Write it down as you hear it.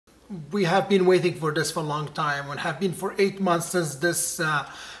we have been waiting for this for a long time, and have been for 8 months since this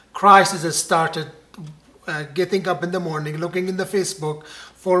crisis has started. Getting up in the morning, looking in the Facebook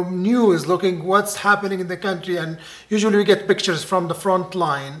for news, looking what's happening in the country, and usually we get pictures from the front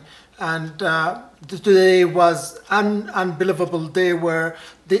line. And today was an unbelievable day, where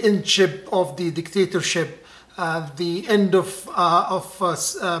the end of the dictatorship, the end of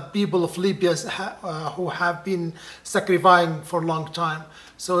people of Libya who have been sacrificing for a long time.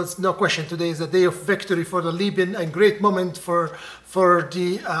 So it's no question, today is a day of victory for the Libyan, and great moment for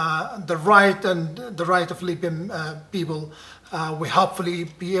the right of Libyan people. We hopefully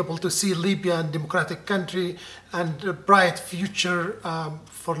be able to see Libya a democratic country and a bright future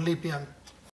for Libya.